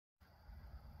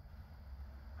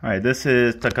Alright, this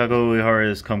is Takako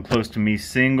Uehara's Come Close to Me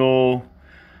single.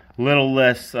 A little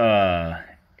less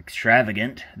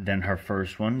extravagant than her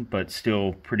first one, but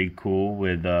still pretty cool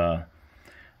with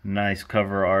nice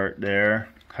cover art there.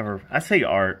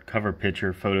 Cover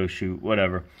picture, photo shoot,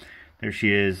 whatever. There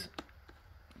she is,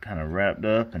 kind of wrapped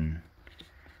up and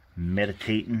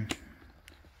meditating.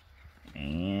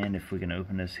 And if we can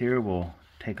open this here, we'll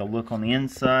take a look on the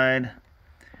inside.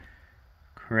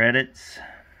 Credits.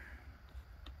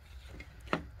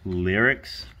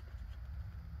 Lyrics,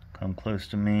 Come Close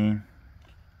to Me,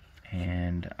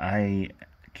 and I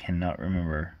cannot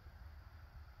remember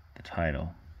the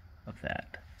title of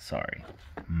that. Sorry,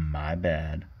 my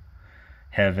bad.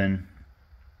 Heaven.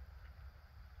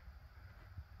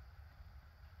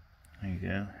 There you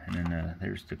go. And then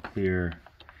there's the clear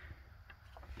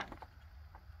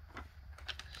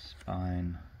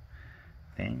spine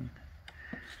thing.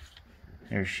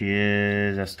 There she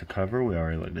is. That's the cover. We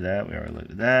already looked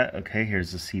at that. Okay,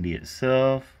 here's the CD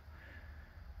itself.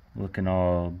 Looking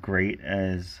all great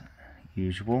as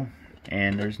usual.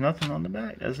 And there's nothing on the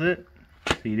back. That's it.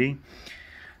 CD.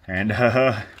 And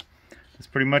that's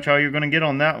pretty much all you're going to get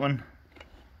on that one.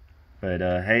 But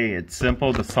hey, it's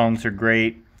simple. The songs are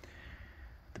great.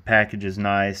 The package is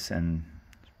nice. And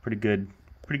it's pretty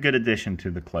good addition to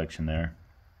the collection there.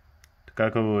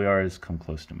 Takako Uehara's Come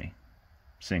Close to Me.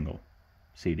 Single.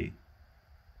 CD.